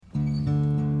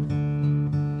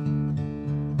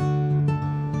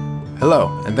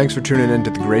Hello, and thanks for tuning in to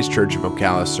the Grace Church of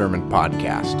Ocala Sermon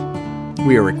Podcast.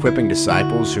 We are equipping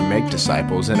disciples who make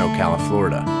disciples in Ocala,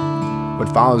 Florida.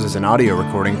 What follows is an audio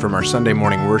recording from our Sunday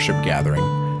morning worship gathering,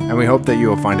 and we hope that you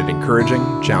will find it encouraging,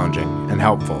 challenging, and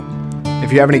helpful.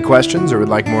 If you have any questions or would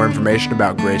like more information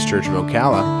about Grace Church of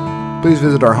Ocala, please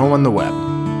visit our home on the web,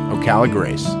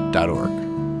 ocalagrace.org.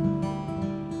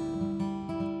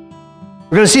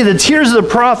 We're going to see the tears of the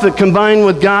prophet combined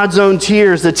with God's own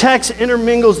tears. The text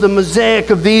intermingles the mosaic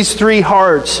of these three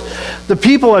hearts. The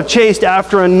people have chased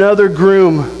after another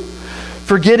groom,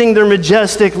 forgetting their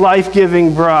majestic,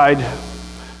 life-giving bride,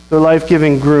 their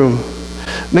life-giving groom.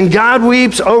 Then God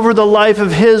weeps over the life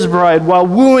of his bride. While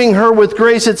wooing her with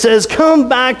grace, it says, "Come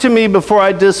back to me before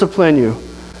I discipline you."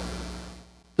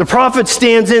 The prophet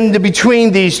stands in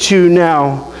between these two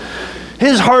now.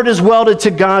 His heart is welded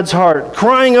to God's heart,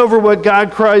 crying over what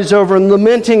God cries over and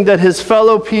lamenting that his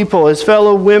fellow people, his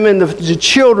fellow women, the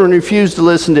children refuse to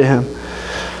listen to him.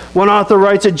 One author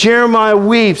writes that Jeremiah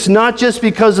weeps not just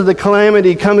because of the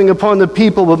calamity coming upon the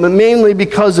people, but mainly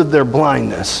because of their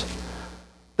blindness.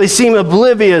 They seem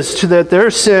oblivious to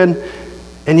their sin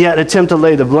and yet attempt to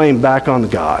lay the blame back on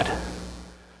God.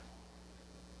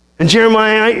 In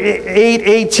Jeremiah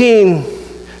 8:18,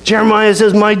 Jeremiah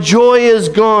says, "My joy is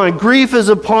gone, grief is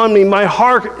upon me, my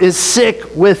heart is sick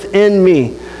within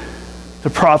me."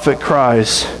 The prophet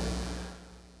cries.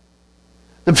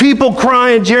 The people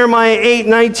cry in Jeremiah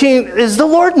 8:19, "Is the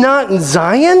Lord not in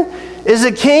Zion? Is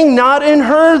the king not in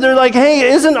her?" They're like,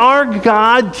 "Hey, isn't our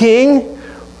God king?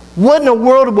 What in the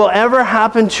world will ever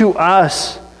happen to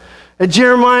us?" And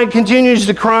Jeremiah continues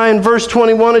to cry in verse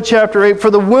 21 of chapter 8, "For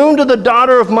the wound of the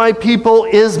daughter of my people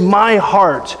is my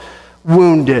heart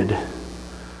wounded."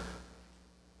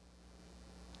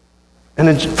 And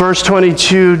in verse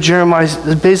 22, Jeremiah is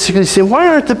basically saying, why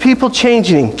aren't the people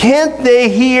changing? Can't they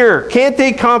hear? Can't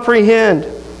they comprehend?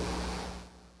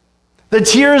 The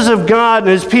tears of God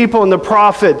and his people and the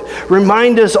prophet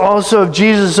remind us also of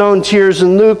Jesus' own tears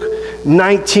in Luke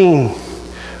 19.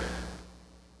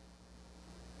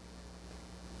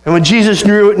 And when Jesus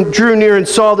drew near and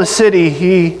saw the city,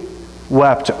 he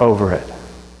wept over it,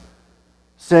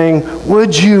 saying,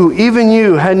 "Would you, even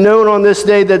you, had known on this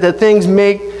day that the things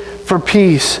make for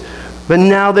peace, but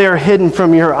now they are hidden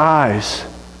from your eyes."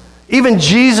 Even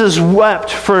Jesus wept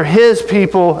for his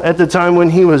people at the time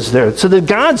when he was there. So that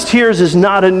God's tears is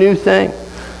not a new thing.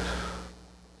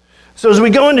 So as we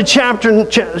go into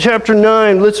chapter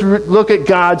 9, let's look at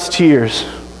God's tears.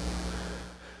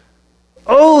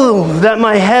 "Oh, that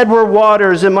my head were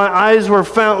waters and my eyes were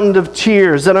fountains of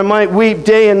tears, that I might weep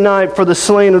day and night for the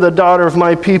slain of the daughter of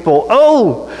my people.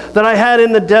 Oh, that I had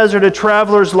in the desert a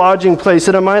traveler's lodging place,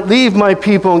 that I might leave my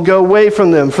people and go away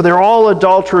from them, for they're all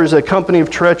adulterers, a company of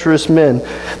treacherous men.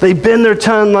 They bend their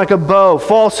tongue like a bow.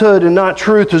 Falsehood and not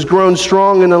truth has grown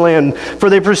strong in the land, for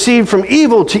they proceed from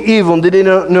evil to evil, and they do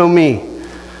not know me,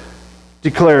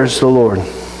 declares the Lord."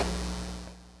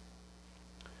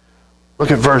 Look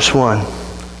at verse 1.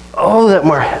 "Oh, that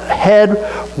my head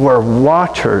were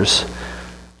waters.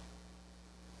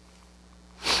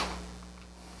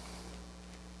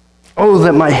 Oh,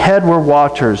 that my head were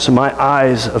waters, and my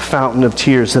eyes a fountain of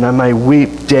tears, that I might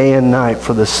weep day and night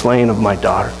for the slain of my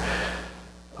daughter,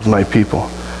 of my people."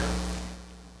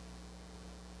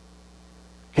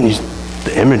 Can you,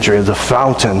 the imagery of the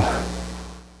fountain.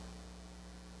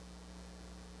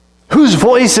 Whose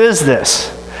voice is this?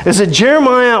 Is it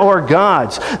Jeremiah or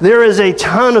God's? There is a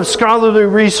ton of scholarly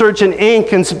research and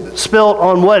ink spilt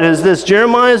on what is this,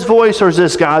 Jeremiah's voice or is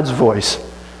this God's voice?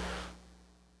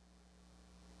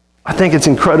 I think it's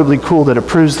incredibly cool that it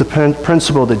proves the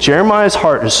principle that Jeremiah's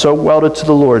heart is so welded to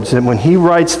the Lord that when he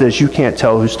writes this, you can't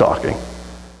tell who's talking.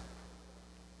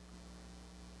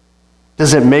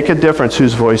 Does it make a difference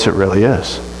whose voice it really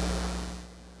is?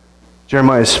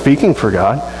 Jeremiah is speaking for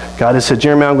God. God has said,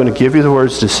 "Jeremiah, I'm going to give you the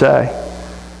words to say."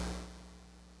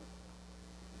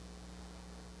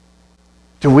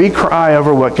 Do we cry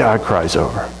over what God cries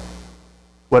over?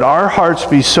 Would our hearts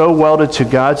be so welded to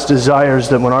God's desires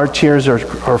that when our tears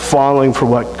are falling for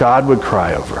what God would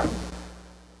cry over?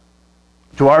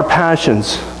 Do our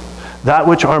passions, that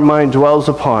which our mind dwells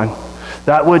upon,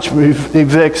 that which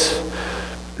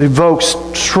evokes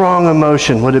strong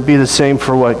emotion, would it be the same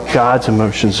for what God's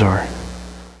emotions are?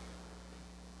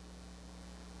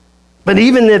 But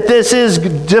even if this is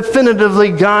definitively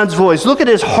God's voice, look at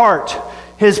his heart,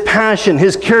 his passion,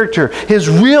 his character, his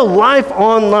real life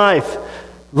on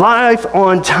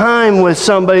time with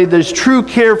somebody, there's true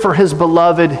care for his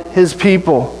beloved, his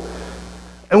people.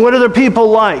 And what are their people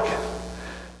like?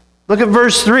 Look at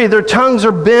verse 3. Their tongues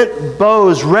are bent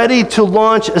bows, ready to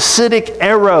launch acidic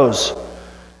arrows.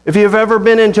 If you've ever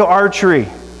been into archery,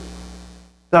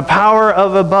 the power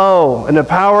of a bow and the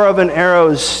power of an arrow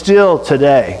is still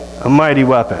today a mighty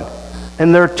weapon.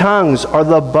 And their tongues are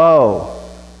the bow.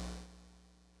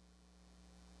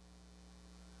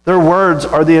 Their words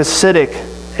are the acidic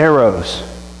arrows.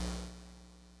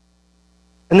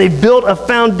 And they built a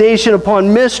foundation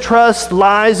upon mistrust,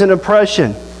 lies, and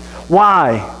oppression.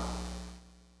 Why?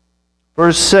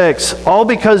 Verse 6, all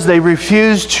because they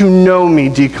refuse to know me,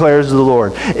 declares the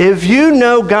Lord. If you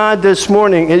know God this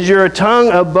morning, is your tongue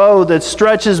a bow that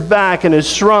stretches back and is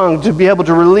strung to be able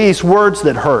to release words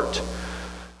that hurt?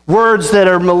 Words that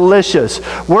are malicious.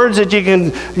 Words that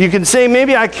you can say,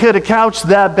 maybe I could have couched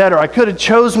that better. I could have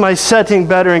chose my setting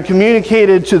better and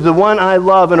communicated to the one I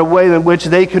love in a way in which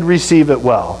they could receive it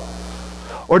well.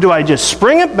 Or do I just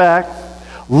spring it back,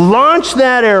 launch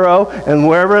that arrow, and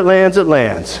wherever it lands, it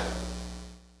lands?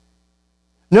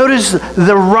 Notice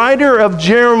the writer of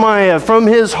Jeremiah from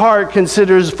his heart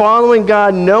considers following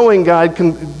God, knowing God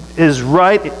is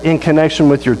right in connection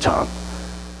with your tongue.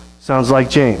 Sounds like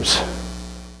James.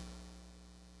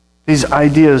 These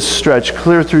ideas stretch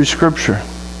clear through Scripture.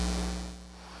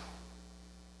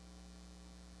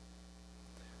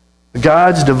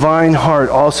 God's divine heart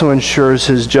also ensures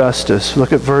his justice.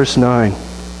 Look at verse 9.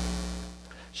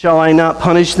 Shall I not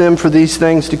punish them for these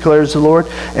things, declares the Lord?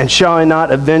 And shall I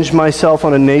not avenge myself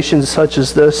on a nation such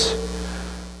as this?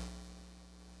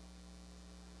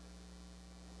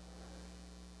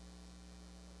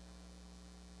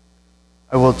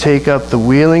 I will take up the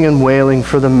wailing and wailing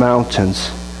for the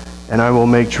mountains, and I will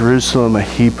make Jerusalem a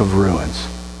heap of ruins.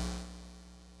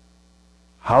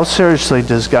 How seriously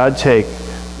does God take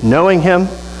knowing him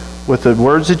with the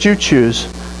words that you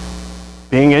choose,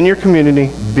 being in your community,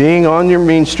 being on your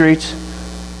mean streets,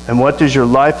 and what does your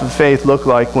life of faith look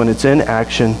like when it's in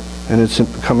action and it's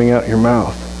coming out your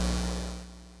mouth?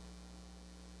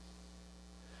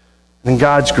 And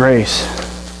God's grace.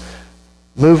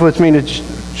 Move with me to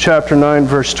chapter 9,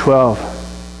 verse 12.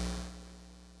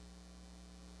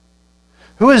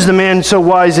 Who is the man so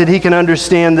wise that he can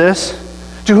understand this?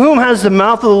 To whom has the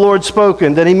mouth of the Lord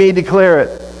spoken that he may declare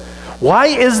it? Why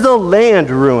is the land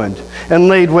ruined and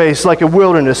laid waste like a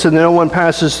wilderness, and no one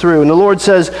passes through? And the Lord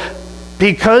says,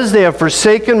 because they have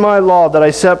forsaken my law that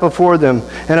I set before them,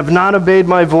 and have not obeyed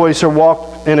my voice or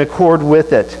walked in accord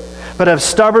with it, but have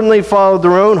stubbornly followed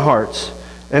their own hearts,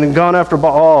 and gone after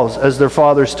Baals as their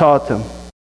fathers taught them.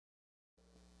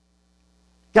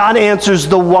 God answers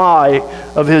the why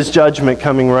of his judgment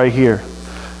coming right here.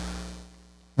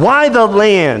 Why the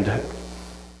land?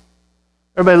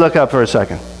 Everybody look up for a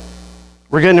second.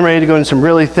 We're getting ready to go into some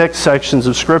really thick sections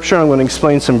of Scripture. I'm going to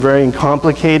explain some very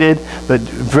complicated but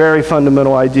very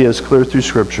fundamental ideas clear through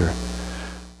Scripture.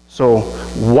 So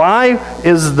why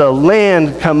is the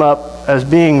land come up as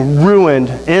being ruined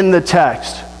in the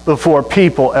text before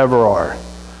people ever are?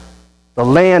 The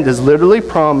land is literally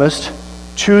promised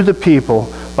to the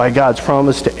people by God's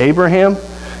promise to Abraham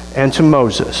and to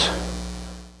Moses.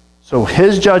 So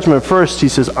his judgment first, he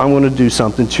says, I'm going to do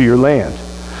something to your land.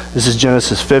 This is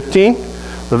Genesis 15.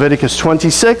 Leviticus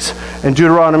 26, and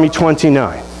Deuteronomy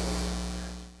 29.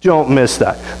 Don't miss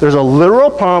that. There's a literal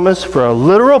promise for a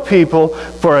literal people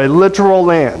for a literal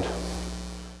land.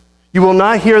 You will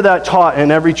not hear that taught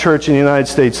in every church in the United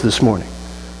States this morning.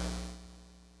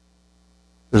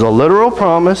 There's a literal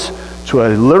promise to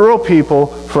a literal people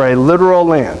for a literal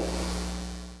land.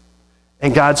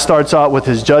 And God starts out with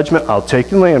his judgment, I'll take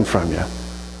the land from you.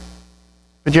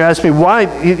 But you ask me, why?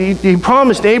 He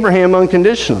promised Abraham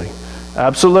unconditionally.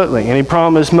 Absolutely. And he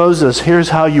promised Moses, here's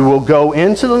how you will go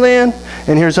into the land,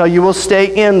 and here's how you will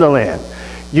stay in the land.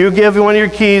 You give one of your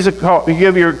kids a car. You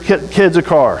give your kids a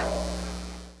car.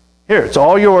 Here, it's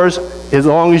all yours as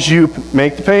long as you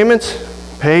make the payments,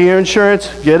 pay your insurance,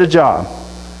 get a job.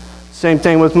 Same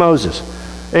thing with Moses.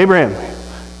 Abraham,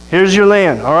 here's your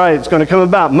land. All right, it's going to come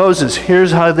about. Moses,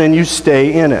 here's how then you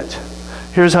stay in it.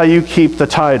 Here's how you keep the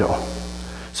title.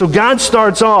 So God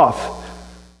starts off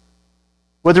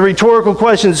with the rhetorical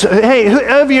questions.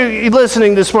 Hey, of you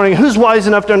listening this morning, who's wise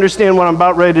enough to understand what I'm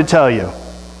about ready to tell you?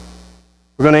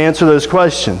 We're going to answer those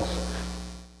questions.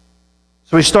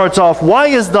 So he starts off, why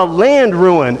is the land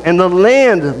ruined and the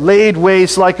land laid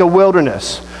waste like a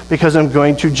wilderness? Because I'm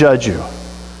going to judge you.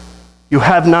 You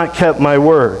have not kept my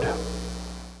word.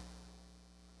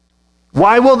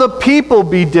 Why will the people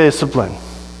be disciplined?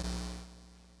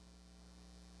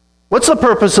 What's the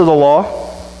purpose of the law?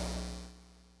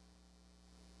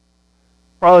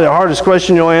 Probably the hardest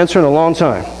question you'll answer in a long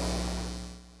time.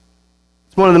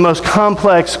 It's one of the most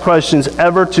complex questions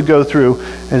ever to go through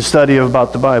and study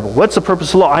about the Bible. What's the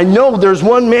purpose of law? I know there's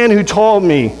one man who told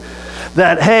me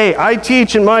that, hey, I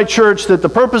teach in my church that the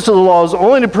purpose of the law is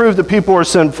only to prove that people are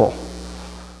sinful.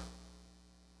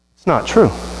 It's not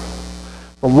true.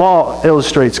 The law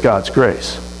illustrates God's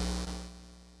grace.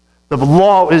 The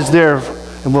law is there,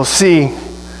 and we'll see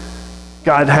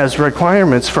God has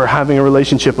requirements for having a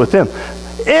relationship with Him.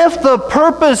 If the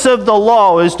purpose of the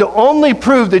law is to only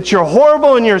prove that you're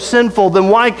horrible and you're sinful, then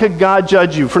why could God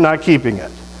judge you for not keeping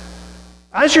it?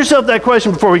 Ask yourself that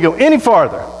question before we go any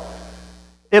farther.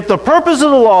 If the purpose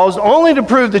of the law is only to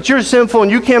prove that you're sinful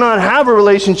and you cannot have a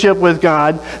relationship with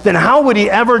God, then how would He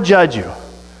ever judge you?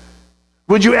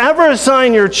 Would you ever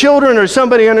assign your children or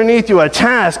somebody underneath you a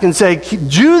task and say,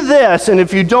 do this, and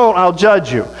if you don't, I'll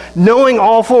judge you, knowing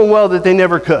all full well that they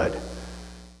never could?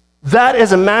 That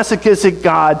is a masochistic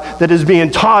God that is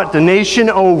being taught the nation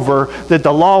over that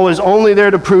the law is only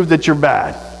there to prove that you're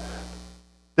bad,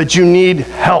 that you need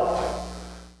help.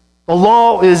 The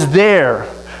law is there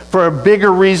for a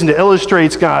bigger reason to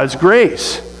illustrate God's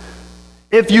grace.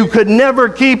 If you could never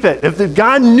keep it, if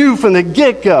God knew from the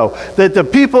get-go that the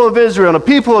people of Israel and the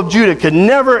people of Judah could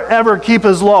never, ever keep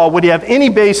His law, would He have any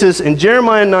basis in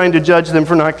Jeremiah 9 to judge them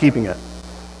for not keeping it?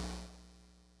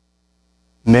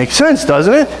 Makes sense,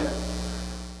 doesn't it?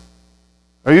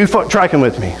 Are you tracking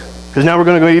with me? Because now we're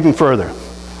going to go even further.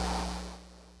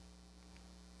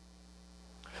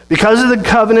 Because of the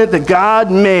covenant that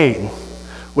God made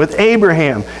with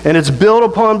Abraham, and it's built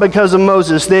upon because of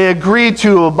Moses, they agreed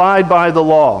to abide by the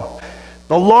law.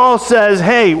 The law says,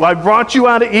 hey, I brought you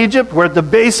out of Egypt. We're at the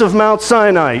base of Mount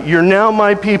Sinai. You're now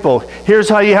my people. Here's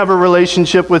how you have a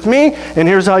relationship with me, and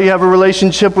here's how you have a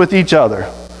relationship with each other.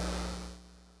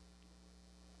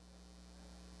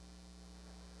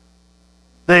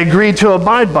 They agreed to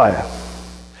abide by it.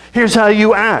 Here's how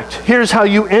you act. Here's how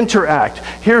you interact.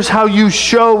 Here's how you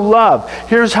show love.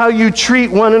 Here's how you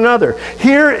treat one another.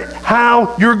 Here's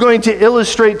how you're going to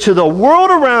illustrate to the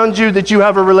world around you that you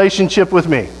have a relationship with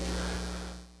me.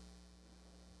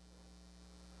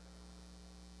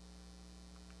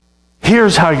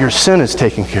 Here's how your sin is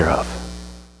taken care of.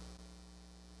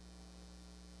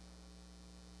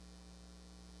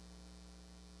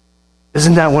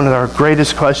 Isn't that one of our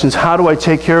greatest questions? How do I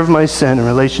take care of my sin in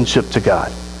relationship to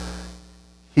God?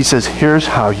 He says, here's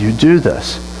how you do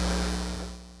this.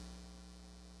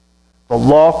 The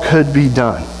law could be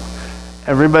done.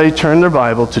 Everybody turn their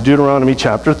Bible to Deuteronomy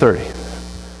chapter 30.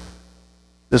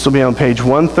 This will be on page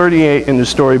 138 in the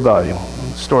Story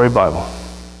Bible.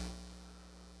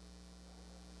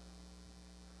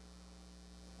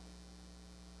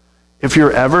 If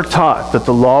you're ever taught that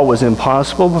the law was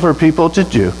impossible for people to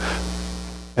do,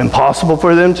 impossible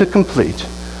for them to complete,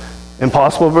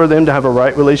 impossible for them to have a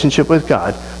right relationship with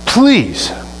God, please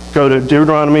go to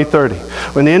Deuteronomy 30.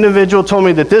 When the individual told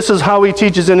me that this is how he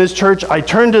teaches in his church, I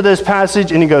turned to this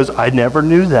passage and he goes, I never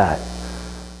knew that.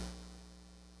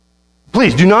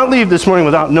 Please do not leave this morning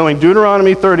without knowing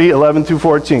Deuteronomy 30, 11 through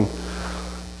 14.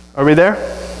 Are we there?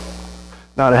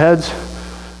 Nod of heads.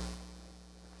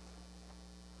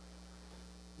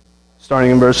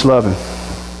 Starting in verse 11.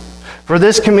 For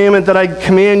this commandment that I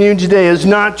command you today is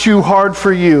not too hard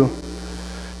for you,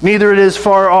 neither it is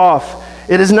far off.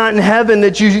 It is not in heaven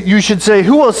that you should say,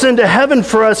 who will ascend to heaven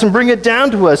for us and bring it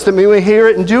down to us that we may hear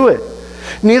it and do it?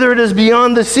 Neither it is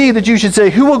beyond the sea that you should say,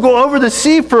 who will go over the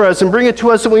sea for us and bring it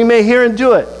to us that we may hear and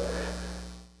do it?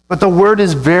 But the word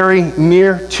is very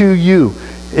near to you.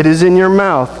 It is in your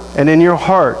mouth and in your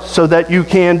heart so that you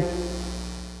can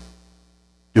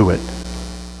do it.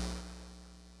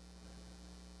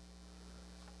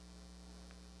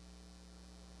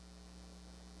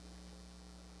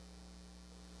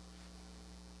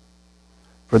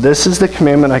 For this is the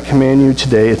commandment I command you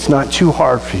today. It's not too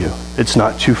hard for you. It's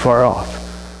not too far off.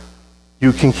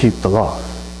 You can keep the law.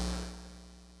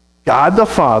 God the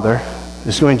Father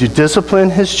is going to discipline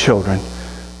His children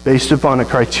based upon a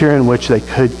criteria in which they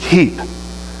could keep.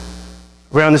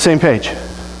 We're on the same page.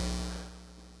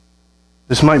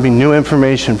 This might be new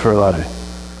information for a lot of you.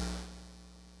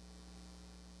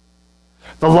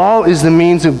 The law is the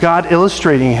means of God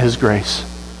illustrating His grace.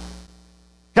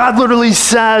 God literally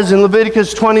says in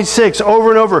Leviticus 26 over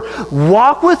and over,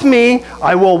 walk with me,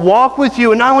 I will walk with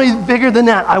you, and not only bigger than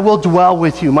that, I will dwell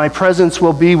with you, my presence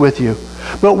will be with you.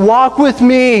 But walk with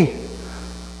me.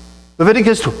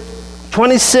 Leviticus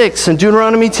 26 and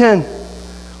Deuteronomy 10,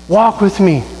 walk with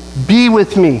me, be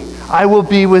with me, I will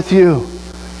be with you.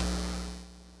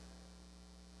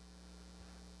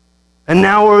 And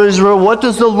now, O Israel, what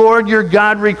does the Lord your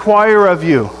God require of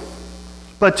you?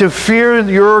 But to fear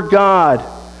your God,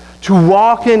 to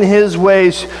walk in His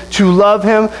ways, to love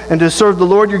Him, and to serve the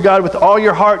Lord your God with all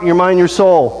your heart, your mind, your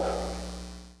soul.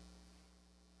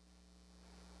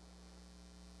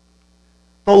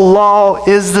 The law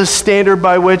is the standard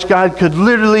by which God could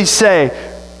literally say,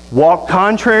 walk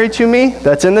contrary to me.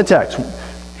 That's in the text.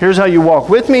 Here's how you walk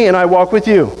with me, and I walk with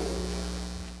you.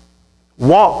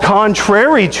 Walk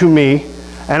contrary to me,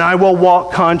 and I will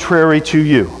walk contrary to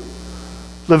you.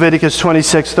 Leviticus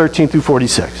 26, 13 through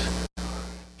 46.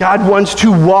 God wants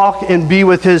to walk and be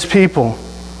with his people.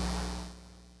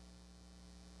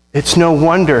 It's no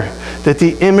wonder that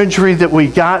the imagery that we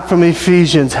got from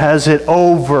Ephesians has it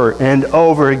over and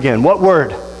over again. What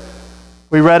word?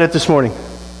 We read it this morning.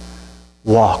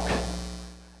 Walk.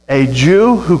 A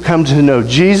Jew who comes to know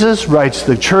Jesus writes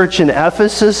the church in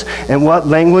Ephesus, and what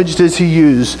language does he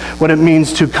use when it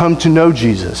means to come to know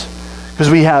Jesus? Because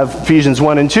we have Ephesians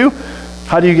 1 and 2.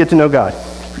 How do you get to know God?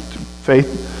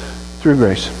 Faith through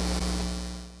grace.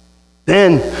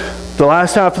 Then, the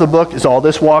last half of the book is all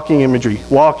this walking imagery.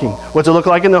 Walking. What's it look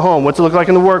like in the home? What's it look like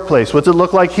in the workplace? What's it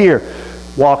look like here?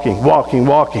 Walking, walking,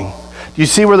 walking. Do you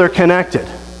see where they're connected?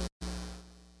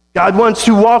 God wants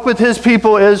to walk with his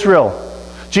people, Israel.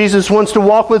 Jesus wants to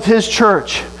walk with his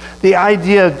church. The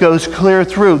idea goes clear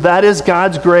through. That is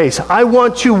God's grace. I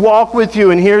want to walk with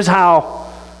you, and here's how.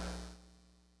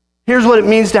 Here's what it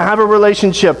means to have a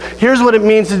relationship. Here's what it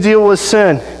means to deal with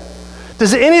sin.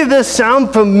 Does any of this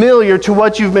sound familiar to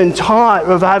what you've been taught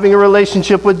of having a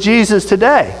relationship with Jesus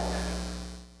today?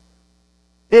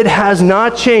 It has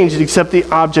not changed except the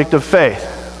object of faith.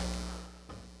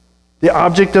 The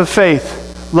object of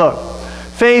faith. Look,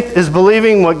 faith is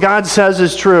believing what God says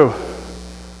is true.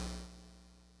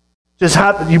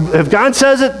 If God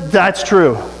says it, that's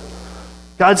true.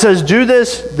 God says, do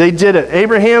this, they did it.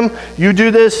 Abraham, you do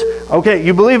this. Okay,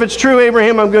 you believe it's true,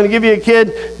 Abraham, I'm going to give you a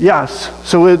kid? Yes.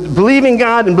 So believing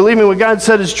God and believing what God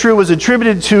said is true was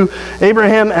attributed to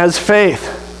Abraham as faith.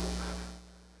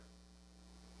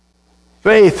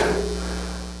 Faith.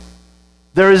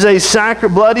 There is a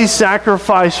bloody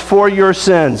sacrifice for your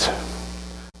sins.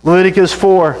 Leviticus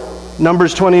 4,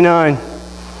 Numbers 29.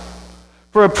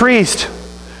 For a priest,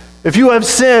 if you have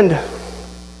sinned,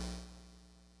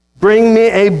 bring me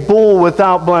a bull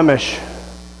without blemish.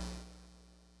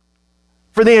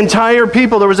 For the entire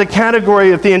people, there was a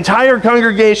category. If the entire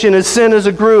congregation has sinned as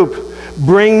a group,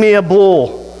 bring me a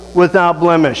bull without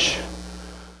blemish.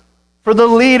 For the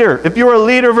leader, if you're a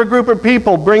leader of a group of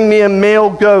people, bring me a male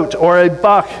goat or a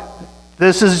buck.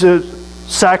 This is a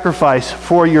sacrifice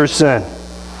for your sin.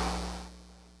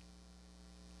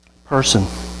 Person,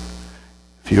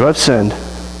 if you have sinned,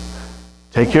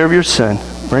 take care of your sin,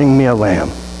 bring me a lamb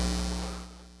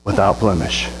without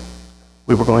blemish.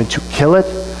 We were going to kill it.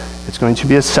 It's going to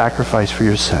be a sacrifice for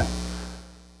your sin.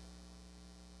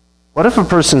 What if a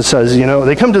person says,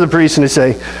 they come to the priest and they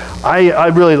say, I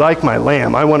really like my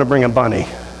lamb. I want to bring a bunny.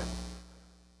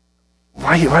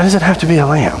 Why does it have to be a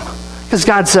lamb? Because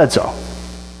God said so.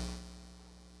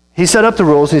 He set up the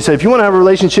rules and he said, if you want to have a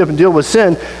relationship and deal with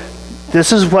sin,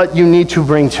 this is what you need to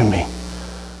bring to me.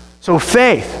 So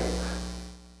faith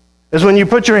is when you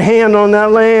put your hand on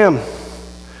that lamb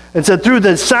and said, through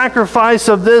the sacrifice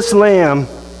of this lamb,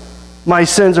 my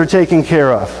sins are taken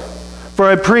care of.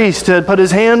 For a priest had put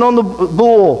his hand on the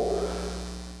bull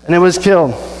and it was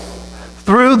killed.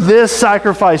 Through this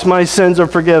sacrifice, my sins are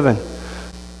forgiven.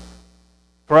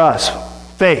 For us,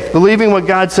 faith, believing what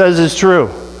God says is true.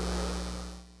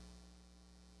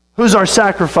 Who's our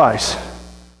sacrifice?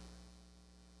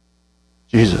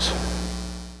 Jesus.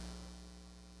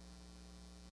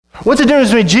 What's the difference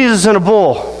between Jesus and a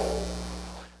bull?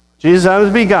 Jesus happens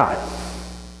to be God.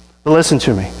 But listen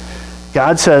to me.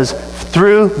 God says,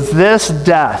 through this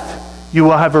death, you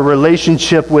will have a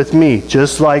relationship with me,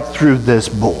 just like through this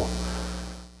bull.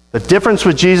 The difference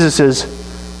with Jesus is,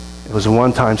 it was a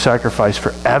one-time sacrifice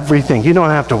for everything. You don't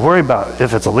have to worry about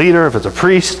if it's a leader, if it's a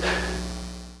priest,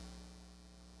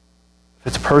 if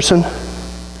it's a person.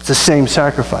 It's the same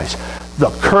sacrifice. The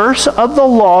curse of the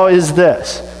law is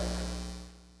this.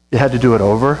 You had to do it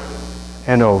over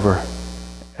and over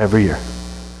every year.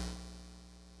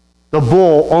 The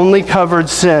bull only covered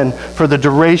sin for the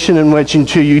duration in which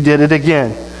until you did it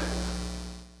again.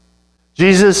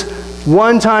 Jesus'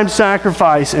 one-time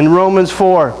sacrifice in Romans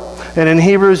 4 and in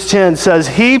Hebrews 10 says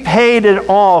he paid it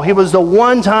all. He was the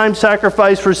one-time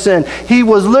sacrifice for sin. He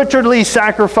was literally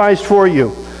sacrificed for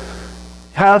you.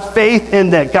 Have faith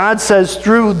in that. God says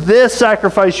through this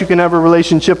sacrifice you can have a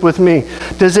relationship with me.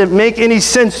 Does it make any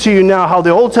sense to you now how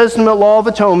the Old Testament law of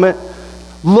atonement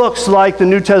looks like the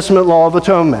New Testament law of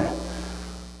atonement?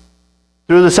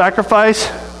 Through the sacrifice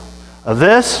of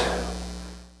this,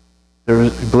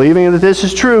 believing that this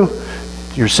is true,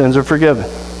 your sins are forgiven.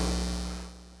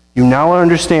 You now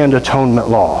understand atonement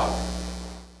law.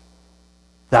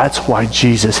 That's why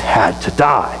Jesus had to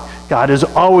die. God has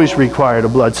always required a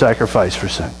blood sacrifice for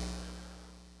sin.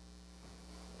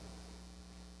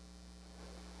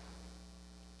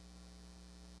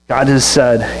 God has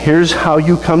said, here's how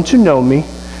you come to know me.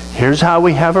 Here's how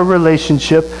we have a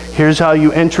relationship. Here's how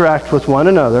you interact with one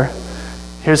another.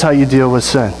 Here's how you deal with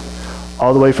sin.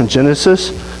 All the way from Genesis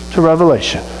to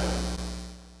Revelation.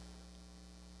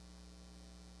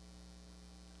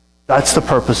 That's the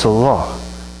purpose of the law.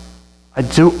 I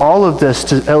do all of this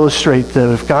to illustrate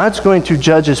that if God's going to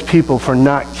judge his people for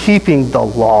not keeping the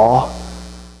law,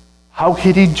 how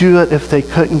could he do it if they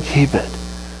couldn't keep it?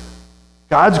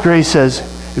 God's grace says,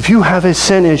 if you have a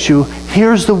sin issue,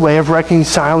 here's the way of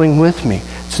reconciling with me.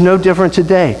 It's no different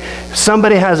today. If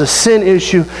somebody has a sin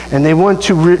issue and they want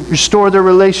to restore their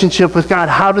relationship with God,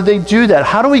 how do they do that?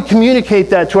 How do we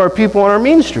communicate that to our people on our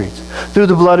mean streets? Through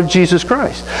the blood of Jesus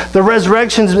Christ. The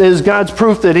resurrection is God's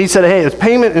proof that he said, hey, it's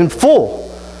payment in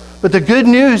full. But the good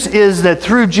news is that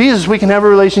through Jesus we can have a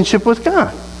relationship with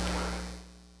God.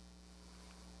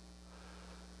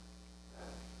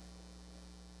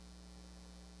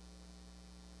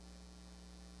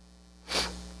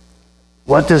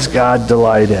 What does God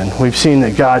delight in? We've seen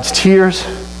that God's tears,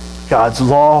 God's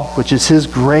law, which is his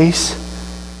grace.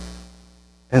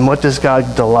 And what does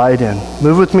God delight in?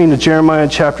 Move with me to Jeremiah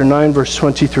chapter 9, verse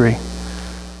 23.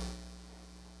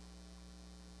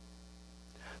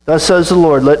 Thus says the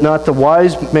Lord, let not the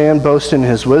wise man boast in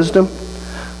his wisdom.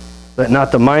 Let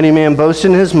not the mighty man boast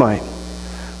in his might.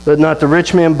 Let not the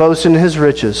rich man boast in his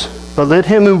riches. But let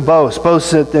him who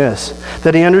boast in this,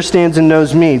 that he understands and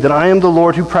knows me, that I am the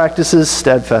Lord who practices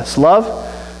steadfast love,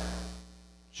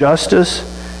 justice,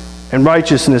 and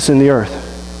righteousness in the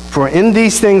earth. For in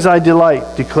these things I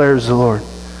delight, declares the Lord.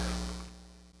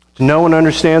 To know and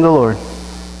understand the Lord.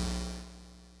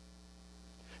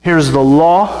 Here's the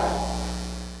law.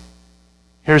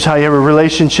 Here's how you have a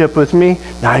relationship with me.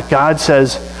 Now God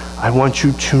says, I want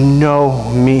you to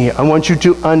know me. I want you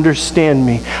to understand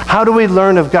me. How do we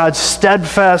learn of God's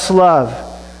steadfast love?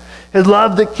 His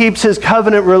love that keeps his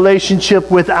covenant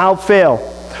relationship without fail.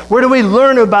 Where do we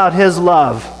learn about his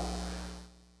love?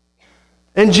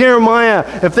 In Jeremiah,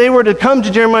 if they were to come to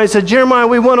Jeremiah and say, Jeremiah,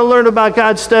 we want to learn about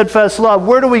God's steadfast love,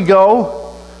 where do we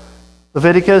go?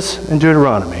 Leviticus and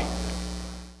Deuteronomy.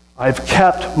 I've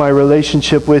kept my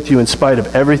relationship with you in spite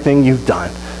of everything you've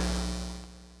done.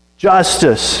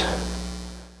 Justice.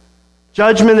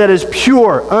 Judgment that is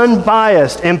pure,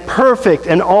 unbiased, and perfect,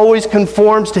 and always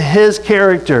conforms to his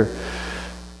character.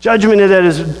 Judgment that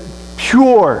is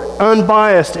pure,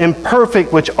 unbiased, and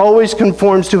perfect, which always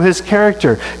conforms to his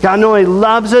character. God not only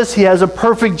loves us, he has a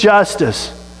perfect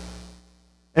justice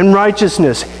and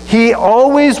righteousness. He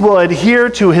always will adhere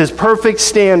to his perfect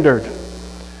standard.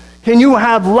 Can you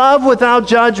have love without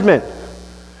judgment?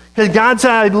 Because God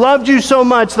said, I loved you so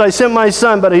much that I sent my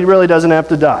son, but he really doesn't have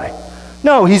to die.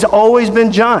 No, he's always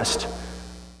been just.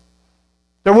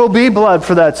 There will be blood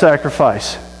for that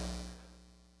sacrifice.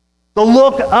 The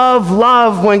look of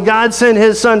love when God sent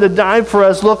his son to die for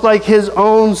us looked like his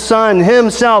own son,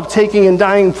 himself taking and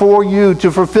dying for you to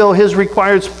fulfill his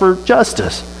requirements for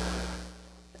justice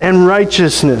and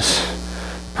righteousness.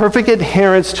 Perfect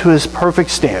adherence to his perfect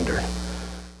standard.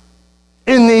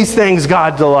 In these things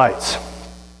God delights.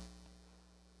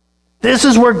 This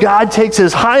is where God takes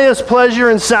his highest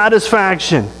pleasure and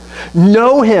satisfaction.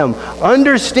 Know him,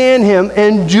 understand him,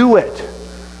 and do it.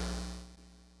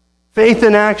 Faith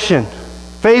in action.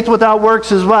 Faith without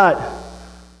works is what?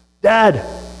 Dead.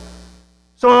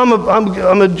 So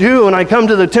I'm a Jew, and I come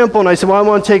to the temple, and I say, well, I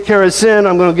want to take care of sin.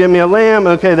 I'm going to give me a lamb.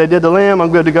 Okay, they did the lamb.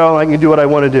 I'm good to go. I can do what I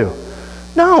want to do.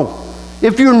 No.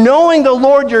 If you're knowing the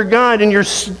Lord your God and you're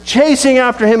chasing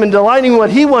after him and delighting what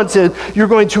he wants in, you're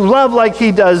going to love like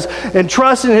he does and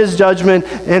trust in his judgment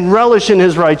and relish in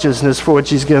his righteousness for which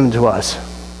he's given to us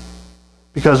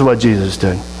because of what Jesus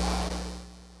did.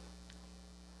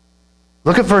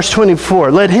 Look at verse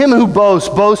 24. Let him who boasts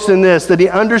boast in this, that he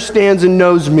understands and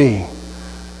knows me.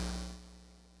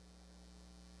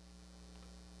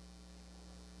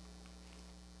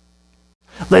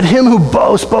 Let him who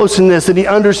boasts boast in this, that he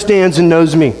understands and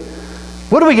knows me.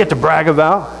 What do we get to brag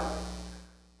about?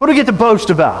 What do we get to boast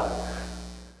about?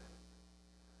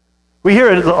 We hear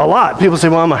it a lot. People say,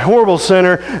 well, I'm a horrible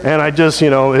sinner, and I just,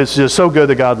 it's just so good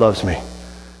that God loves me.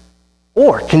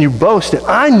 Or can you boast in,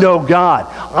 I know God.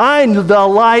 I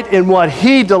delight in what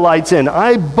he delights in.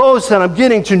 I boast that I'm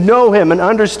getting to know him and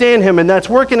understand him, and that's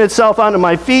working itself out of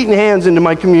my feet and hands into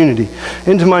my community,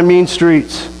 into my mean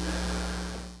streets.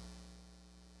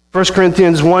 1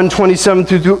 Corinthians 1, 27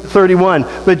 through 31.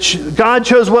 But God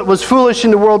chose what was foolish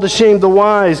in the world to shame the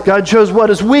wise. God chose what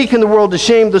is weak in the world to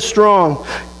shame the strong.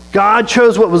 God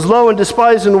chose what was low and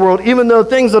despised in the world, even though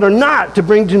things that are not, to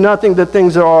bring to nothing the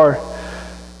things that are,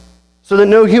 so that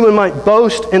no human might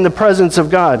boast in the presence of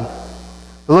God.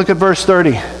 But look at verse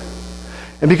 30.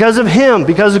 And because of him,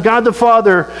 because of God the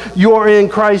Father, you are in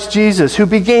Christ Jesus, who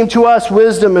became to us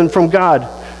wisdom and from God,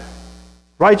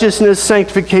 righteousness,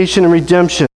 sanctification, and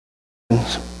redemption.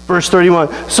 Verse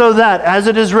 31. So that, as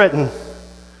it is written,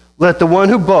 let the one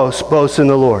who boasts, boast in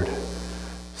the Lord.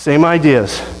 Same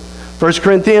ideas. 1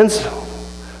 Corinthians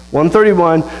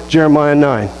 1:31, Jeremiah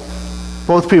 9.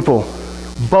 Both people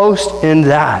boast in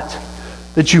that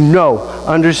you know,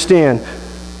 understand,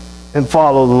 and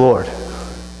follow the Lord.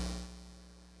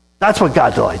 That's what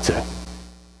God delights in.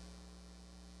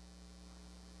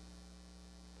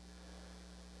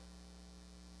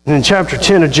 And in chapter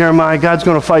 10 of Jeremiah, God's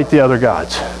going to fight the other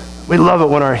gods. We love it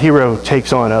when our hero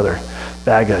takes on other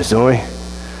bad guys, don't we?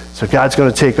 So God's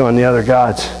going to take on the other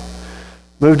gods.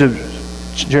 Move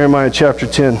to Jeremiah chapter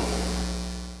 10.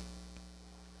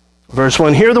 Verse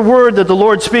 1, hear the word that the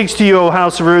Lord speaks to you, O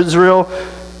house of Israel.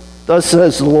 Thus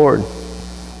says the Lord.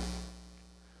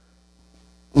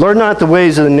 Learn not the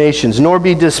ways of the nations, nor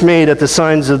be dismayed at the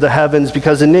signs of the heavens,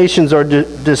 because the nations are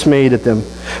dismayed at them.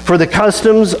 For the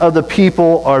customs of the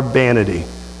people are vanity.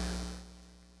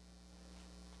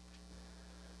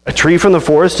 A tree from the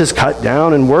forest is cut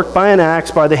down and worked by an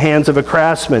axe by the hands of a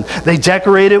craftsman. They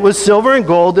decorate it with silver and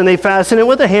gold, and they fasten it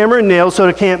with a hammer and nails so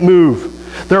it can't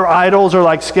move. Their idols are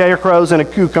like scarecrows in a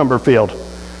cucumber field.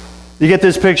 You get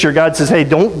this picture. God says, hey,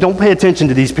 don't pay attention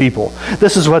to these people.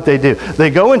 This is what they do.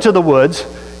 They go into the woods,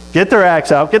 get their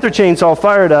axe out, get their chainsaw,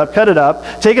 fire it up, cut it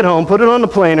up, take it home, put it on the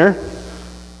planer,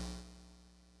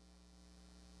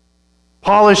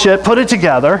 polish it, put it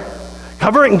together,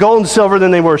 cover it in gold and silver,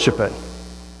 then they worship it.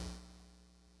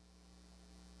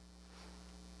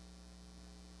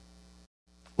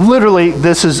 Literally,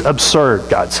 this is absurd,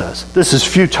 God says. This is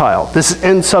futile. This is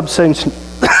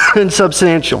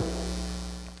insubstantial.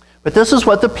 But this is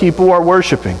what the people are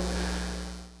worshiping.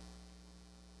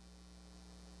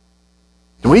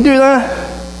 Do we do that?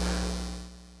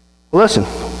 Well, listen,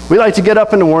 we like to get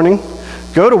up in the morning,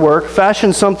 go to work,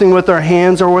 fashion something with our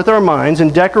hands or with our minds,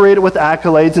 and decorate it with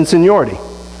accolades and seniority.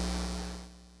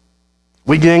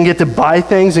 We then get to buy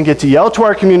things and get to yell to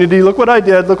our community, look what I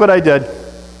did, look what I did.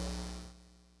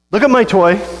 Look at my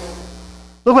toy.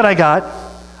 Look what I got.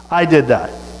 I did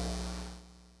that.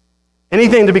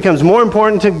 Anything that becomes more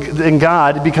important than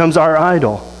God becomes our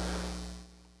idol.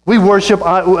 We worship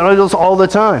idols all the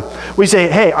time. We say,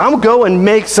 hey, I'm going and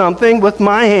make something with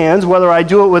my hands, whether I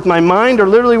do it with my mind or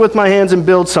literally with my hands, and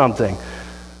build something.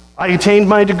 I attained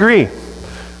my degree.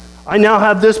 I now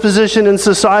have this position in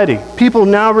society. People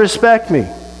now respect me.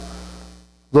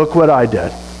 Look what I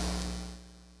did.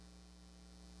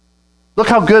 Look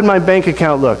how good my bank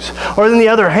account looks. Or on the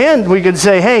other hand, we could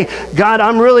say, hey, God,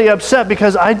 I'm really upset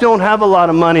because I don't have a lot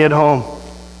of money at home.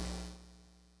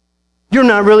 You're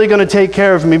not really going to take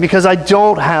care of me because I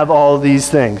don't have all of these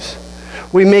things.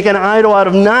 We make an idol out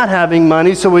of not having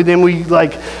money, so we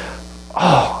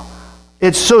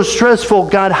it's so stressful.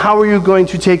 God, how are you going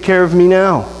to take care of me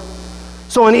now?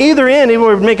 So on either end,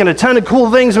 we're making a ton of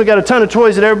cool things. We got a ton of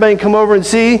toys that everybody can come over and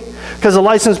see because the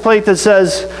license plate that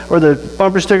says, or the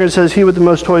bumper sticker that says, he with the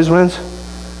most toys wins.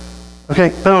 Okay,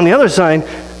 but on the other side,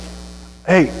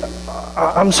 hey,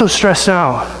 I'm so stressed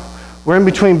out. We're in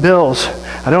between bills.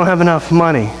 I don't have enough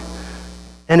money.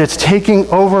 And it's taking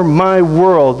over my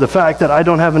world, the fact that I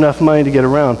don't have enough money to get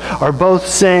around, are both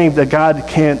saying that God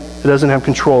doesn't have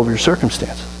control of your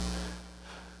circumstances.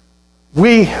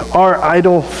 We are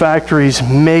idol factories,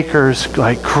 makers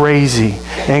like crazy.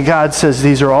 And God says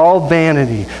these are all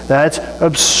vanity. That's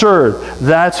absurd.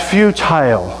 That's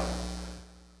futile.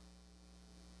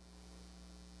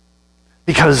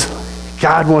 Because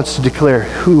God wants to declare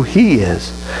who He is.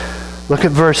 Look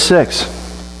at verse 6.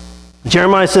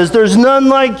 Jeremiah says, there's none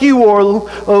like you, O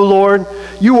Lord.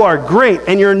 You are great,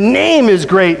 and your name is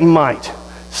great in might.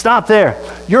 Stop there.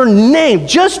 Your name,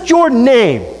 just your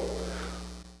name.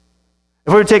 If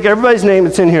we were to take everybody's name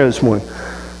that's in here this morning,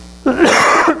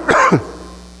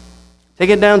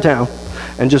 take it downtown,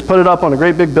 and just put it up on a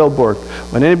great big billboard.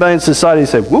 When anybody in society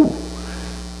say, woo,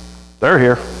 they're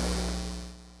here.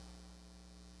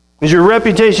 Is your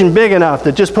reputation big enough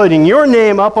that just putting your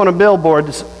name up on a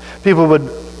billboard, people would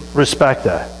respect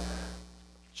that?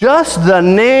 Just the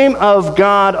name of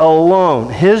God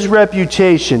alone, His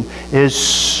reputation is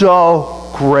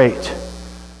so great.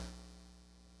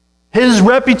 His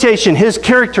reputation, His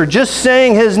character, just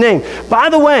saying His name. By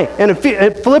the way, in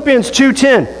Philippians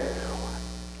 2:10,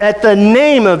 at the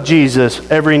name of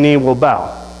Jesus, every knee will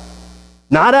bow.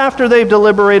 Not after they've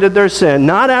deliberated their sin.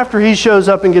 Not after he shows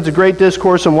up and gets a great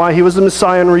discourse on why he was the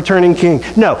Messiah and returning king.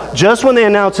 No, just when they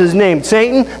announce his name.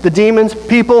 Satan, the demons,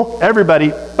 people, everybody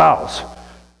bows.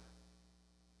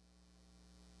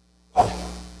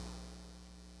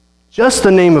 Just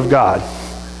the name of God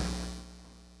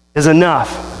is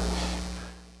enough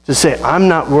to say, I'm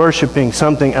not worshiping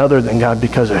something other than God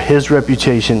because of his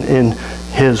reputation in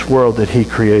his world that he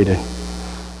created.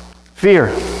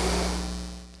 Fear.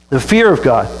 The fear of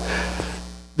God.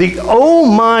 Oh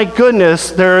my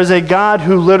goodness, there is a God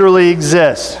who literally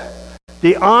exists.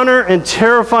 The honor and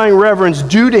terrifying reverence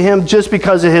due to him just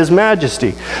because of his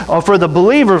majesty. For the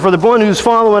believer, for the one who's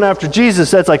following after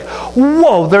Jesus, that's like,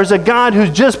 whoa, there's a God who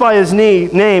just by his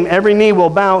name, every knee will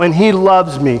bow, and he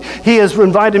loves me. He has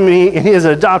invited me, and he has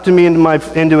adopted me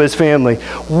into his family.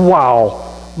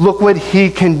 Wow, look what he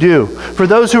can do. For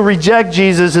those who reject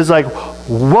Jesus, it's like,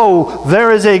 whoa,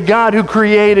 there is a God who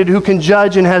created, who can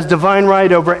judge and has divine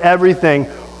right over everything.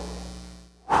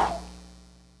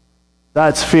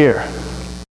 That's fear.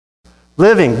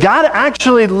 Living. God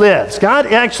actually lives. God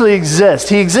actually exists.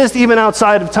 He exists even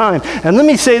outside of time. And let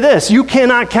me say this, you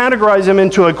cannot categorize him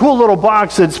into a cool little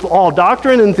box that's all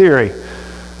doctrine and theory.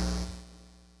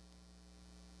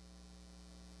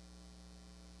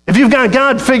 If you've got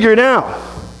God figured out,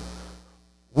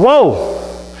 whoa.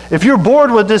 If you're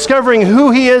bored with discovering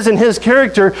who he is and his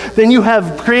character, then you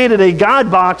have created a God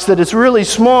box that is really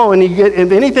small, and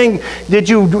if anything that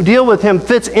you deal with him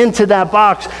fits into that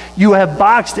box, you have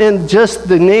boxed in just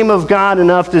the name of God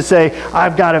enough to say,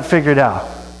 I've got it figured out.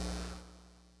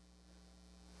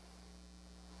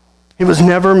 He was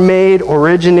never made,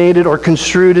 originated, or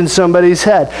construed in somebody's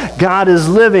head. God is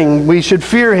living. We should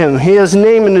fear him. He has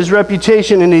name and his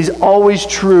reputation, and he's always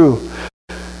true.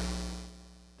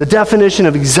 The definition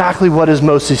of exactly what is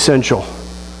most essential.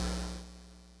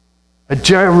 A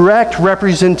direct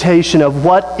representation of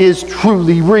what is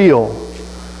truly real.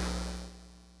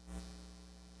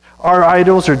 Our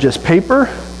idols are just paper,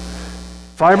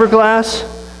 fiberglass,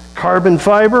 carbon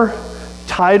fiber,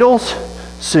 titles,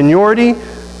 seniority,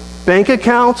 bank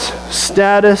accounts,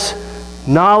 status,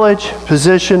 knowledge,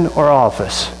 position, or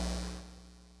office.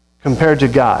 Compared to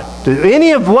God. Do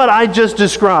any of what I just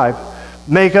described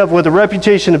make up with a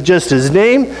reputation of just his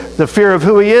name, the fear of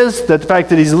who he is, the fact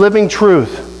that he's living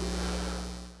truth?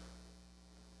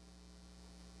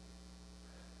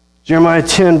 Jeremiah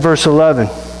 10, verse 11.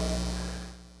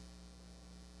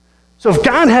 So if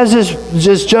God has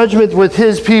this judgment with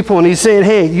his people, and he's saying,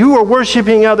 hey, you are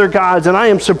worshiping other gods, and I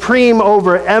am supreme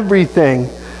over everything.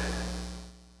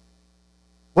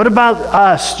 What about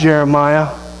us,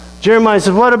 Jeremiah? Jeremiah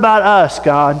says, what about us,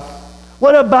 God?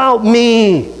 What about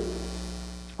me?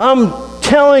 I'm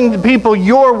telling the people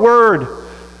your word,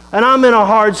 and I'm in a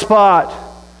hard spot.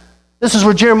 This is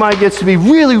where Jeremiah gets to be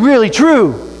really, really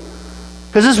true.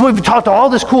 Because this is what we've taught to all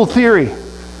this cool theory.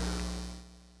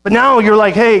 But now you're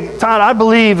like, hey, Todd, I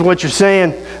believe in what you're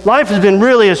saying. Life has been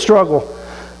really a struggle.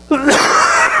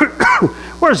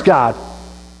 Where's God?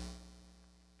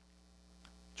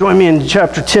 Join me in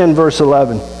chapter 10, verse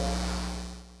 11.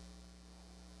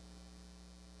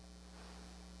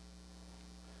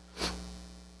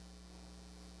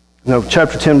 No,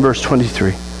 chapter 10, verse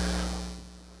 23.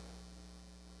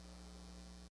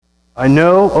 I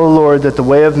know, O Lord, that the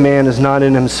way of man is not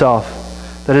in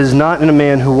himself, that it is not in a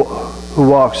man who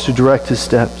walks to direct his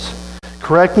steps.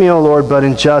 Correct me, O Lord, but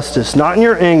in justice, not in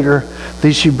your anger,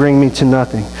 lest you bring me to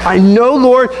nothing. I know,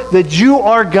 Lord, that you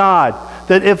are God,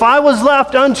 that if I was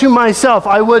left unto myself,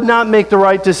 I would not make the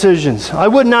right decisions. I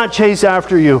would not chase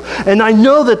after you. And I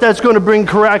know that that's going to bring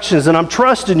corrections, and I'm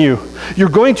trusting you. You're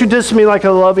going to discipline me like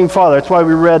a loving father. That's why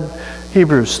we read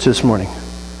Hebrews this morning.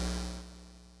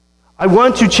 I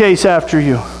want to chase after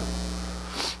you.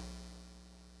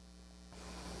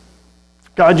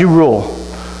 God, you rule.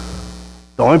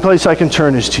 The only place I can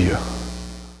turn is to you.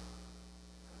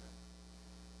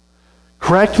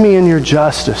 Correct me in your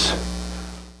justice.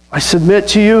 I submit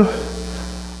to you.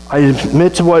 I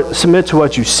submit to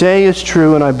what you say is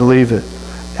true, and I believe it.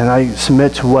 And I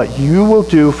submit to what you will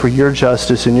do for your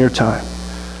justice in your time.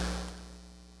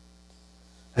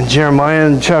 And Jeremiah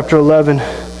in chapter 11,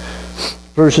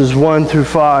 verses 1 through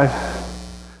 5,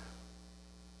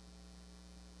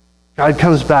 God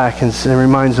comes back and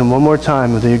reminds them one more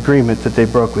time of the agreement that they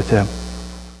broke with him.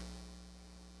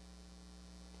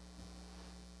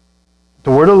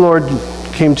 The word of the Lord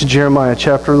came to Jeremiah,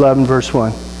 chapter 11, verse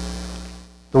 1.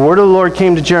 The word of the Lord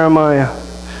came to Jeremiah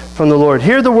from the Lord.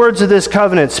 Hear the words of this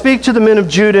covenant. Speak to the men of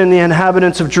Judah and the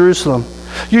inhabitants of Jerusalem.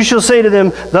 You shall say to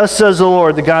them, thus says the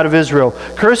Lord, the God of Israel,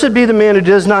 cursed be the man who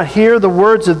does not hear the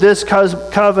words of this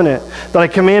covenant that I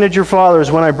commanded your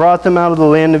fathers when I brought them out of the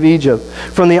land of Egypt,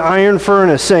 from the iron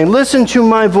furnace, saying, listen to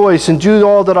my voice and do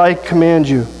all that I command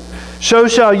you. So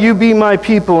shall you be my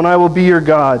people, and I will be your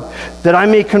God, that I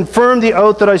may confirm the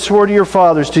oath that I swore to your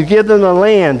fathers, to give them the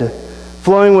land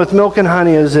flowing with milk and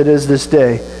honey as it is this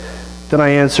day. Then I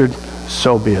answered,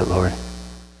 so be it, Lord.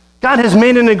 God has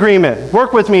made an agreement.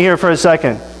 Work with me here for a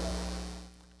second.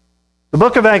 The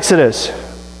book of Exodus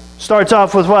starts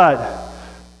off with what?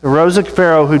 There arose a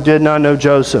Pharaoh who did not know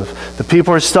Joseph. The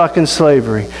people are stuck in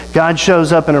slavery. God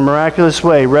shows up in a miraculous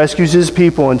way, rescues his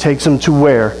people, and takes them to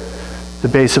where? The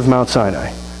base of Mount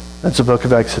Sinai. That's the book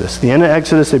of Exodus. The end of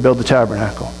Exodus, they build the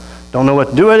tabernacle. Don't know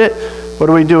what to do with it. What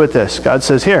do we do with this? God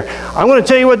says, here, I'm going to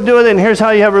tell you what to do with it, and here's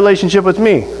how you have a relationship with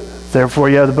me.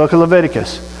 Therefore, you have the book of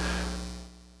Leviticus.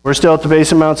 We're still at the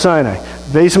base of Mount Sinai.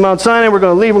 Base of Mount Sinai, we're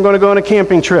going to leave. We're going to go on a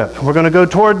camping trip. We're going to go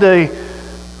toward the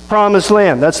promised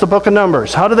land. That's the book of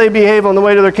Numbers. How do they behave on the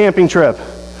way to their camping trip?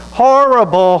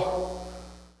 Horrible.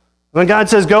 When God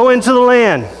says, go into the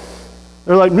land,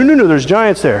 they're like, no, there's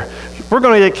giants there. We're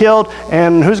going to get killed,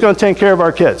 and who's going to take care of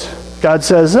our kids? God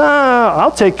says,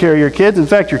 I'll take care of your kids. In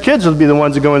fact, your kids will be the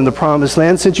ones that go into the promised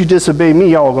land. Since you disobey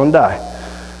me, y'all are going to die.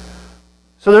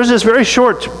 So there's this very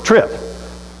short trip.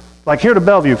 Like here to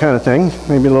Bellevue kind of thing,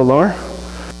 maybe a little lower.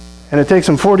 And it takes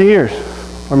them 40 years.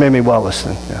 Or maybe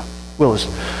Williston. Yeah,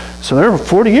 Williston. So they're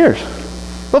 40 years.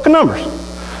 Book of Numbers.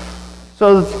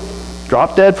 So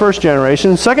drop dead first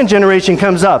generation. Second generation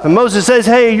comes up. And Moses says,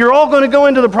 hey, you're all going to go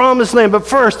into the promised land. But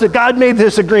first, God made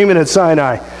this agreement at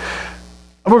Sinai.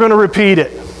 We're going to repeat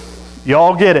it. You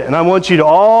all get it. And I want you to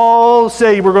all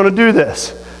say we're going to do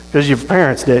this. Because your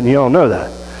parents did, and you all know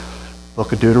that.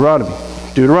 Book of Deuteronomy.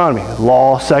 Deuteronomy,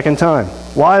 law second time.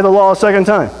 Why the law second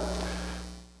time?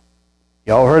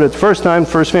 Y'all heard it the first time.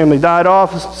 First family died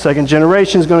off. Second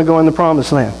generation is going to go in the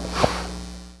promised land.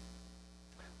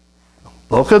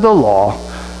 Book of the law,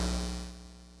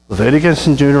 Leviticus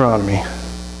and Deuteronomy.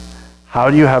 How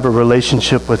do you have a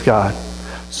relationship with God?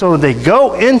 So they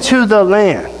go into the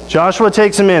land. Joshua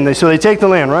takes them in. So they take the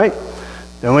land, right?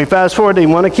 Then we fast forward, they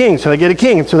want a king, so they get a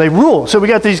king. So they rule. So we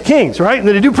got these kings, right? And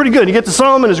they do pretty good. You get to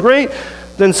Solomon, is great.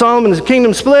 Then Solomon's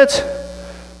kingdom splits.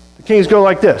 The kings go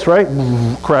like this, right?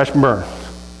 Crash and burn.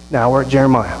 Now we're at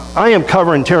Jeremiah. I am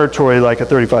covering territory like at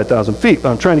 35,000 feet, but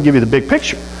I'm trying to give you the big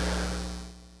picture.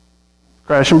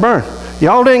 Crash and burn.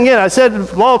 Y'all didn't get it. I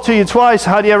said law to you twice.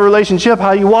 How do you have a relationship?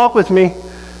 How do you walk with me?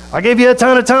 I gave you a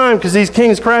ton of time because these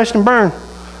kings crashed and burned.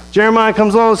 Jeremiah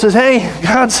comes along and says, hey,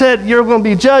 God said you're going to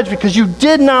be judged because you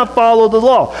did not follow the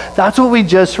law. That's what we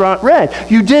just read.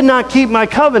 You did not keep my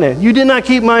covenant. You did not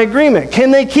keep my agreement.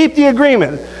 Can they keep the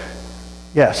agreement?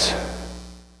 Yes.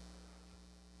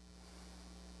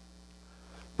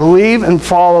 Believe and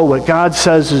follow what God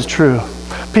says is true.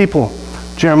 People,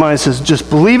 Jeremiah says, just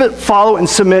believe it, follow it, and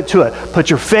submit to it. Put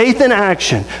your faith in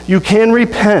action. You can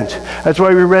repent. That's why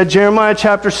we read Jeremiah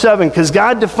chapter 7, because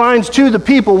God defines to the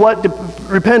people what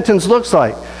repentance looks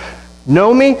like.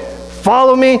 Know me,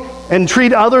 follow me, and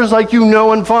treat others like you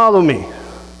know and follow me.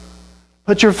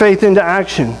 Put your faith into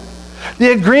action.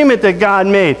 The agreement that God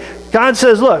made. God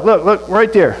says, look,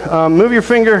 right there. Move your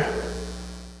finger.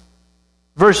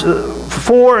 Verse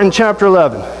 4 in chapter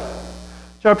 11.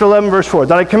 Chapter 11, verse 4.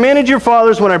 That I commanded your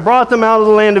fathers when I brought them out of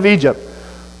the land of Egypt.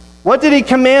 What did he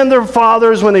command their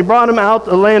fathers when they brought them out of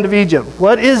the land of Egypt?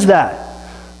 What is that?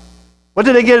 What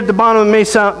did they get at the bottom of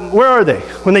Mesa? Where are they?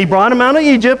 When they brought them out of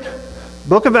Egypt,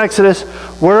 book of Exodus,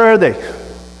 where are they?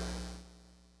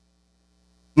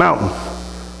 Mountain.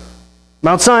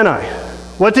 Mount Sinai.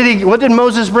 What did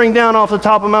Moses bring down off the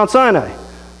top of Mount Sinai?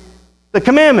 The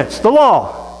commandments, the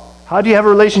law. How do you have a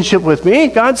relationship with me?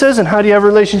 God says, and how do you have a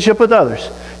relationship with others?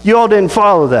 You all didn't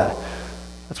follow that.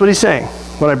 That's what he's saying.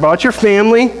 When I brought your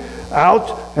family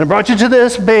out, and I brought you to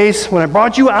this base, when I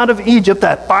brought you out of Egypt,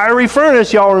 that fiery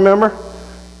furnace, y'all remember?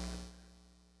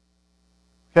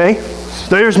 Okay?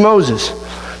 So there's Moses.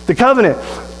 The covenant.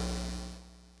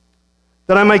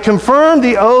 That I might confirm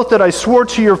the oath that I swore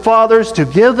to your fathers to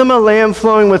give them a land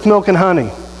flowing with milk and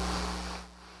honey.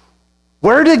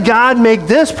 Where did God make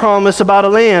this promise about a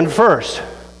land first?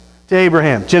 To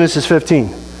Abraham, Genesis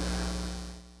 15.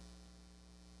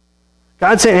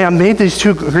 God saying, hey, I made these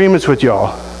two agreements with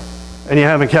y'all, and you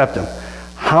haven't kept them.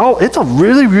 How? It's a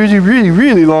really, really, really,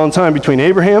 really long time between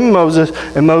Abraham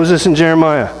and Moses and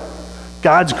Jeremiah.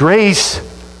 God's grace.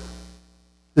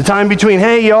 The time between,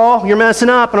 hey, y'all, you're messing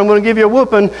up, and I'm going to give you a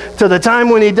whooping, to the time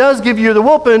when he does give you the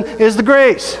whooping is the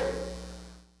grace.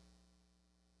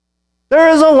 There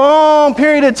is a long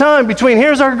period of time between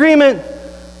here's our agreement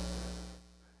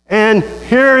And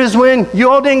here is when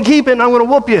you all didn't keep it, and I'm going to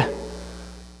whoop you.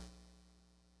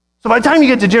 So by the time you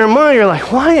get to Jeremiah, you're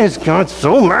like, why is God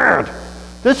so mad?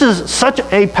 This is such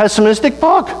a pessimistic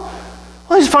book.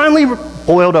 Well, he's finally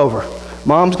boiled over.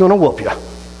 Mom's going to whoop you.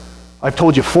 I've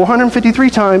told you 453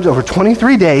 times over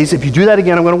 23 days, if you do that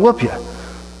again, I'm going to whoop you.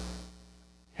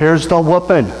 Here's the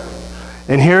whooping.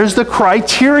 And here's the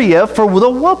criteria for the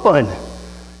whooping.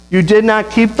 You did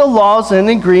not keep the laws and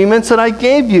agreements that I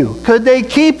gave you. Could they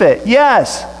keep it?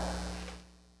 Yes.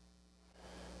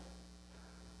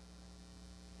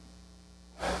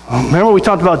 Remember we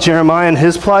talked about Jeremiah and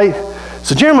his plight?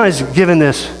 So Jeremiah's given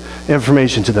this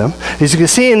information to them. He's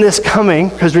seeing this coming,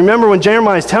 because remember when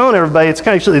Jeremiah's telling everybody, it's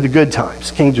actually the good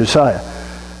times, King Josiah.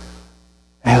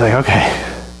 And he's like,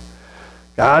 okay,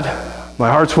 God, my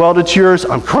heart's welded to yours.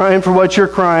 I'm crying for what you're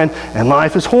crying, and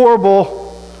life is horrible.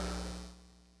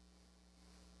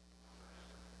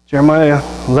 Jeremiah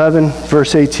 11,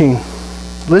 verse 18.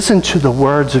 Listen to the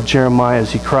words of Jeremiah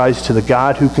as he cries to the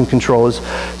God who can control his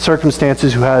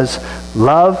circumstances, who has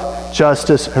love,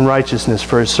 justice, and righteousness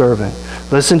for his servant.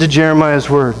 Listen to Jeremiah's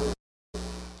word.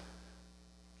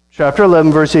 Chapter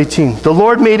 11, verse 18. The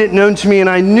Lord made it known to me, and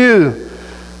I knew.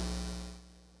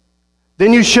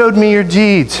 Then you showed me your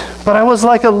deeds, but I was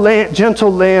like a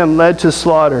gentle lamb led to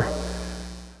slaughter.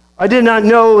 I did not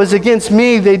know it was against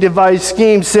me they devised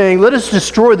schemes, saying, let us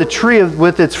destroy the tree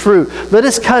with its fruit. Let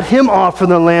us cut him off from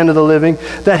the land of the living,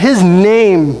 that his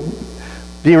name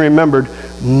be remembered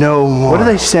no more. What do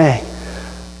they say?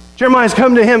 Jeremiah's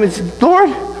come to him and said, Lord,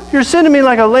 you're sending me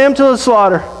like a lamb to the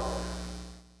slaughter.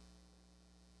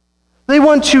 They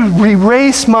want to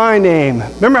erase my name.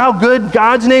 Remember how good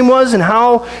God's name was and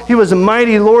how he was a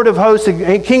mighty Lord of hosts,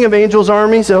 a king of angels'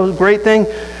 armies? That was a great thing.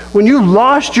 When you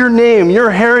lost your name, your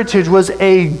heritage was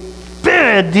a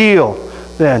bad deal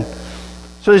then.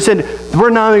 So they said, we're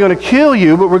not only going to kill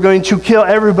you, but we're going to kill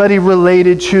everybody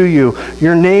related to you.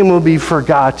 Your name will be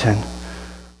forgotten.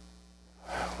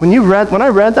 When I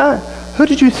read that, who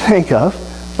did you think of?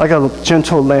 Like a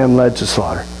gentle lamb led to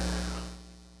slaughter.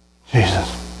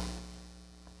 Jesus.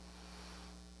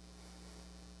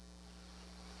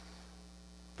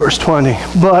 Verse 20,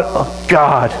 but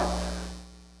God,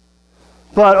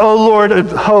 but, O Lord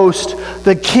of hosts,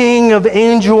 the King of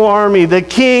angel army, the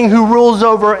King who rules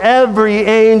over every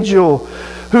angel,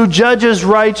 who judges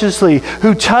righteously,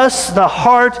 who tests the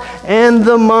heart and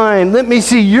the mind. Let me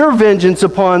see your vengeance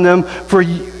upon them, for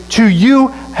to you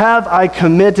have I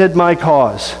committed my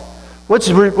cause. What's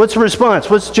the response?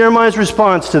 What's Jeremiah's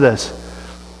response to this?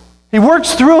 He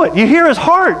works through it. You hear his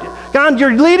heart. God,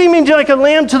 you're leading me like a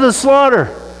lamb to the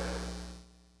slaughter.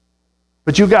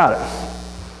 But you got it.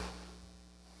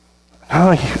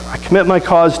 Oh, I commit my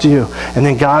cause to you. And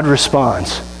then God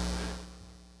responds.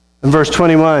 In verse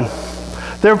 21,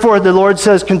 therefore the Lord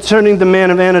says concerning the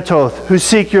man of Anathoth, who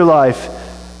seek your life,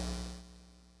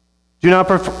 do not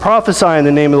prophesy in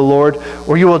the name of the Lord,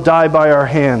 or you will die by our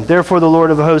hand. Therefore the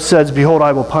Lord of hosts says, behold,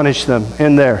 I will punish them.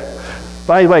 In there.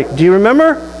 By the way, do you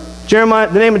remember the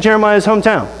name of Jeremiah's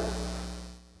hometown?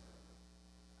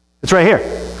 It's right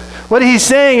here. What he's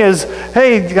saying is,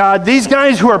 hey, God, these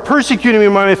guys who are persecuting me,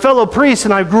 my fellow priests,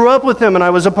 and I grew up with them, and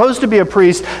I was supposed to be a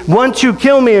priest, want to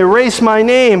kill me, erase my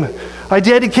name. I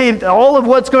dedicate all of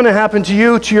what's going to happen to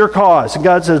you to your cause. And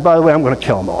God says, by the way, I'm going to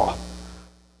kill them all.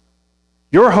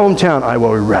 Your hometown I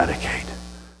will eradicate.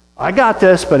 I got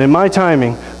this, but in my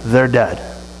timing, they're dead.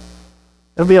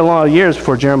 It'll be a lot of years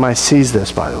before Jeremiah sees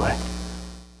this, by the way.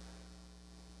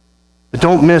 But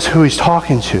don't miss who he's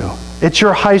talking to. It's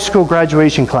your high school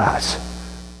graduation class.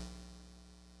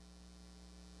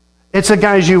 It's the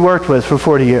guys you worked with for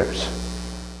 40 years.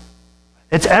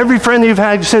 It's every friend that you've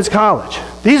had since college.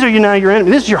 These are your enemy.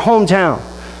 This is your hometown.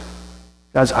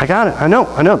 Guys, I got it. I know.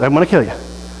 They want to kill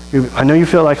you. I know you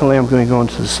feel like a lamb going to go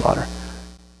into the slaughter.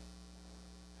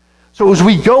 So as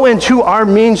we go into our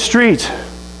mean streets,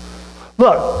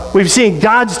 look, we've seen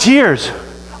God's tears.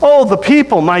 Oh, the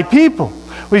people, my people.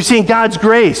 We've seen God's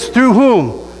grace. Through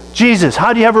whom? Jesus.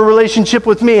 How do you have a relationship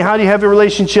with me? How do you have a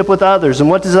relationship with others? And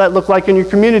what does that look like in your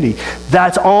community?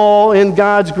 That's all in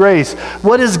God's grace.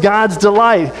 What is God's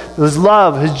delight? His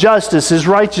love, his justice, his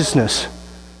righteousness.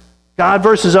 God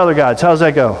versus other gods. How does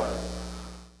that go?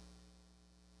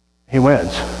 He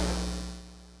wins.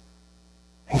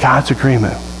 And God's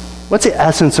agreement. What's the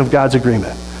essence of God's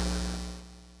agreement?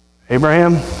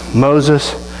 Abraham,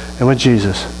 Moses, and with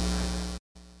Jesus.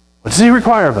 What does he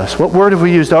require of us? What word have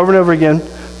we used over and over again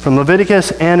from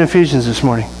Leviticus and Ephesians this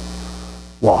morning?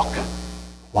 Walk.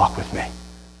 Walk with me.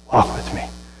 Walk with me.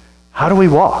 How do we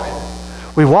walk?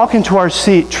 We walk into our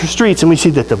streets and we see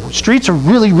that the streets are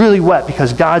really, really wet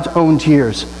because God's own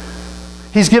tears.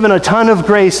 He's given a ton of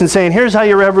grace and saying, here's how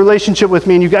you have a relationship with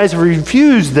me, and you guys have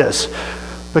refused this.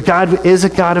 But God is a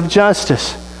God of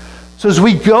justice. So as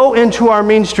we go into our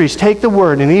mean streets, take the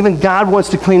word, and even God wants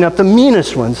to clean up the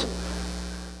meanest ones,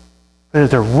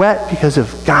 but they're wet because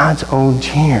of God's own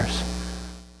tears.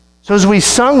 So as we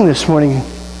sung this morning,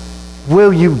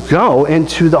 will you go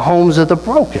into the homes of the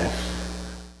broken?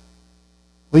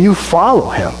 Will you follow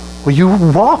him? Will you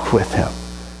walk with him?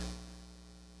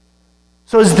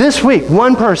 So as this week,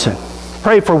 one person,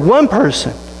 pray for one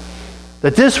person,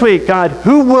 that this week, God,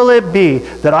 who will it be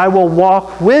that I will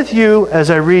walk with you as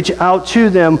I reach out to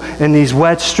them in these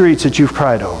wet streets that you've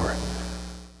cried over?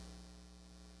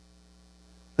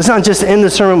 Let's not just end the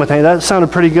sermon with, hey, that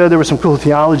sounded pretty good. There was some cool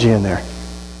theology in there.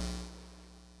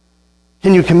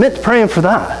 Can you commit to praying for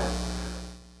that?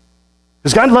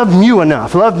 Because God loved you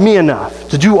enough, loved me enough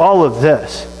to do all of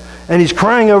this. And he's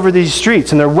crying over these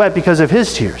streets, and they're wet because of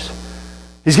his tears.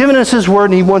 He's given us his word,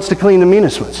 and he wants to clean the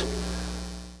meanest ones.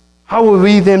 How will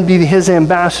we then be his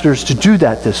ambassadors to do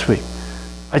that this week?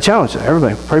 I challenge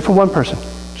everybody, pray for one person.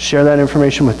 Share that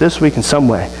information with this week in some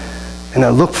way. And I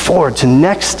look forward to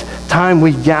next time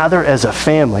we gather as a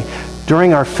family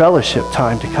during our fellowship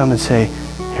time to come and say,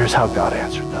 here's how God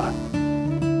answered that.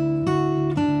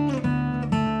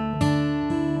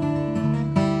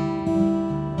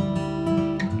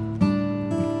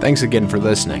 Thanks again for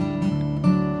listening.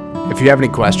 If you have any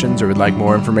questions or would like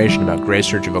more information about Grace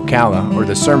Church of Ocala or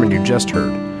the sermon you just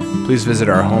heard, please visit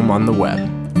our home on the web,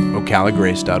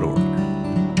 ocalagrace.org.